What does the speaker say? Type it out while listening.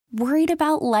Worried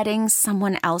about letting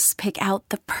someone else pick out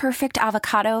the perfect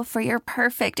avocado for your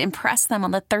perfect impress them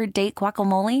on the third date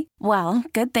guacamole? Well,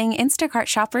 good thing Instacart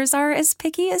shoppers are as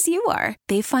picky as you are.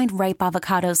 They find ripe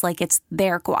avocados like it's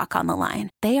their guac on the line.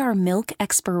 They are milk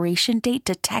expiration date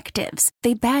detectives.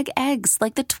 They bag eggs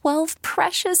like the 12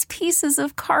 precious pieces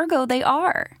of cargo they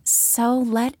are. So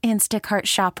let Instacart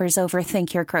shoppers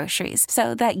overthink your groceries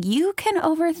so that you can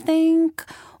overthink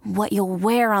what you'll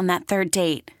wear on that third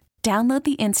date. Download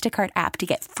the Instacart app to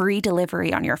get free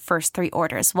delivery on your first 3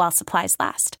 orders while supplies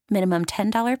last. Minimum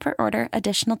 $10 per order.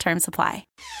 Additional terms apply.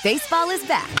 Baseball is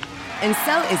back, and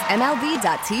so is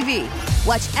MLB.tv.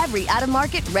 Watch every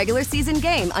out-of-market regular season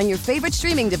game on your favorite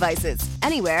streaming devices.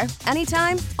 Anywhere,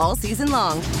 anytime, all season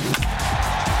long.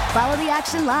 Follow the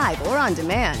action live or on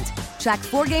demand. Track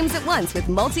 4 games at once with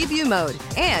multi-view mode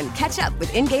and catch up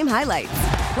with in-game highlights.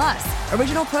 Plus,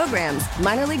 original programs,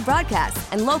 minor league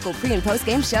broadcasts, and local pre- and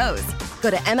post-game shows. Go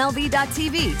to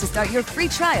MLB.tv to start your free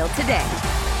trial today.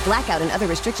 Blackout and other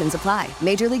restrictions apply.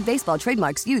 Major League Baseball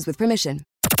trademarks used with permission.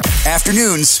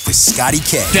 Afternoons with Scotty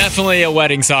K. Definitely a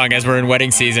wedding song as we're in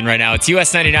wedding season right now. It's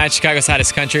US 99, Chicago's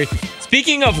hottest country.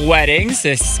 Speaking of weddings,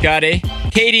 this is Scotty.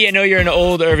 Katie, I know you're in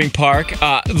Old Irving Park.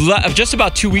 Just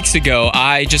about 2 weeks ago,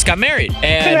 I just got married.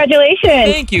 And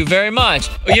congratulations. Thank you very much.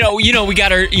 You know, we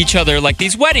got each other like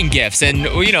these wedding gifts. And,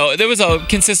 there was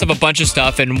consist of a bunch of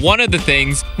stuff. And one of the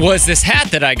things was this hat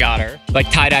that I got her.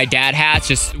 Like tie-dye dad hats,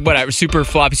 just whatever, super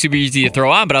floppy, super easy to throw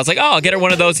on. But I was like, I'll get her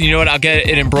one of those. And you know what? I'll get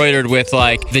it embroidered with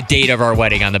like the date of our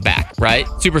wedding on the back, right?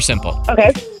 Super simple.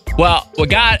 Okay. Well, we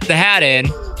got the hat in,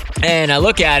 and I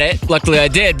look at it. Luckily, I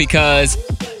did because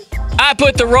I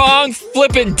put the wrong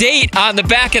flipping date on the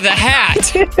back of the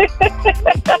hat.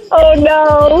 Oh,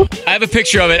 no. I have a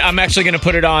picture of it. I'm actually going to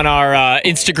put it on our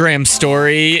Instagram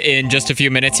story in just a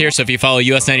few minutes here. So if you follow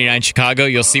US 99 Chicago,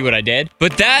 you'll see what I did.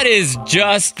 But that is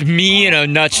just me in a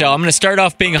nutshell. I'm going to start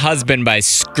off being a husband by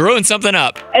screwing something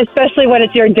up. Especially when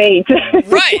it's your date.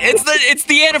 Right. It's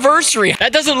the anniversary.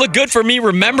 That doesn't look good for me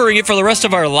remembering it for the rest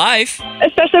of our life.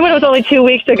 Especially when it was only 2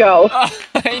 weeks ago.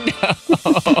 I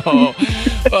know.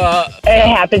 It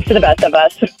happens to the best of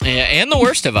us. Yeah, and the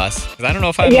worst of us. 'Cause I don't know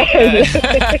if I'm... Yes.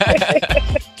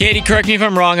 Katie, correct me if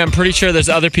I'm wrong. I'm pretty sure there's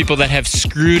other people that have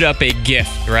screwed up a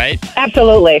gift, right?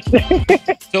 Absolutely.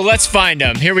 So let's find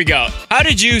them. Here we go. How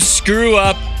did you screw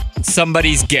up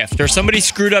somebody's gift, or somebody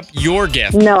screwed up your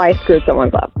gift? No, I screwed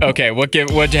someone's up. Okay, what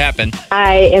happened?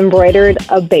 I embroidered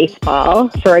a baseball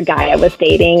for a guy I was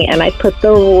dating, and I put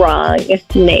the wrong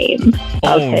name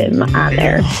of him on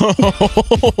there.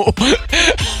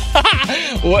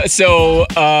 What? So,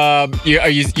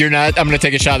 you're not? I'm gonna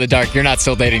take a shot in the dark. You're not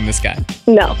still dating this guy?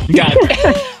 No. Got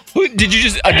it. Did you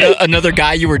just another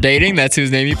guy you were dating? That's whose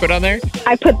name you put on there?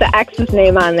 I put the ex's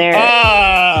name on there.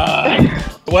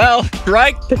 Well,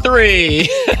 strike 3.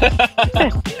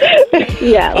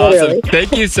 Yeah, awesome. literally.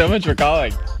 Thank you so much for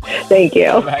calling. Thank you.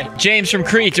 Right. James from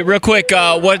Crete, real quick,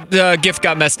 what gift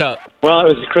got messed up? Well,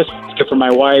 it was a Christmas gift for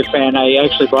my wife, and I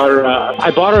actually bought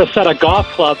her a set of golf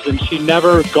clubs, and she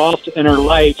never golfed in her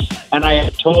life. And I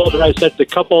had told her, I said, the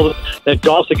couple that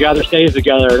golfs together stays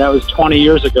together. That was 20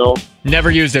 years ago.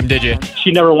 Never used them, did you?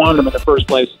 She never wanted them in the first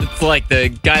place. It's like the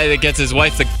guy that gets his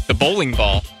wife the bowling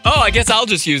ball. Oh, I guess I'll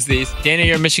just use these. Dana,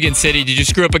 you're in Michigan City. Did you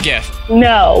screw up a gift?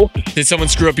 No. Did someone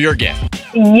screw up your gift?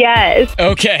 Yes.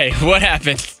 Okay, what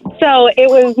happened? So it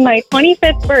was my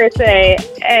 25th birthday,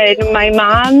 and my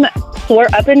mom swore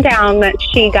up and down that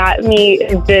she got me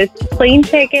this plane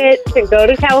ticket to go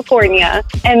to California,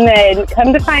 and then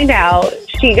come to find out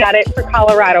she got it for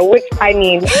Colorado, which, I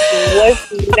mean,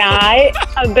 was not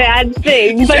a bad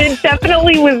thing, but it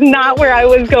definitely was not where I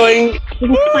was going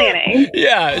planning.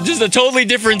 Yeah, just a totally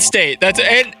different state.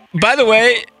 And by the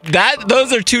way,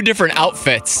 those are 2 different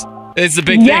outfits. It's the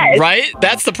big thing, right?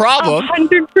 That's the problem.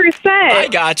 100%. I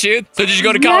got you. So did you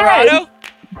go to Colorado?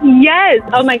 Yes.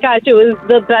 Oh my gosh, it was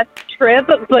the best trip,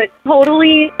 but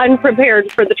totally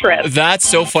unprepared for the trip. That's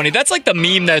so funny. That's like the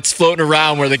meme that's floating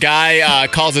around where the guy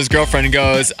calls his girlfriend and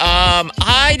goes,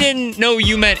 I didn't know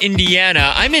you meant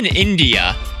Indiana. I'm in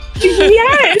India.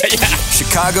 Yes. Yeah.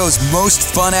 Chicago's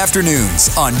most fun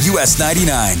afternoons on US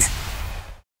 99.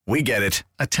 We get it.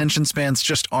 Attention spans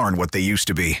just aren't what they used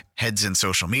to be. Heads in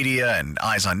social media and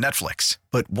eyes on Netflix.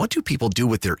 But what do people do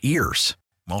with their ears?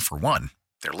 Well, for one,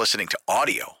 they're listening to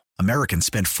audio. Americans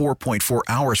spend 4.4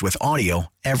 hours with audio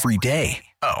every day.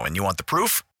 Oh, and you want the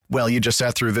proof? Well, you just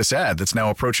sat through this ad that's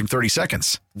now approaching 30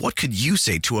 seconds. What could you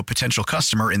say to a potential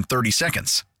customer in 30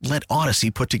 seconds? Let Odyssey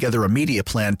put together a media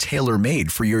plan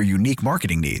tailor-made for your unique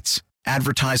marketing needs.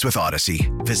 Advertise with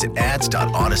Odyssey. Visit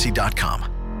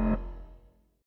ads.odyssey.com.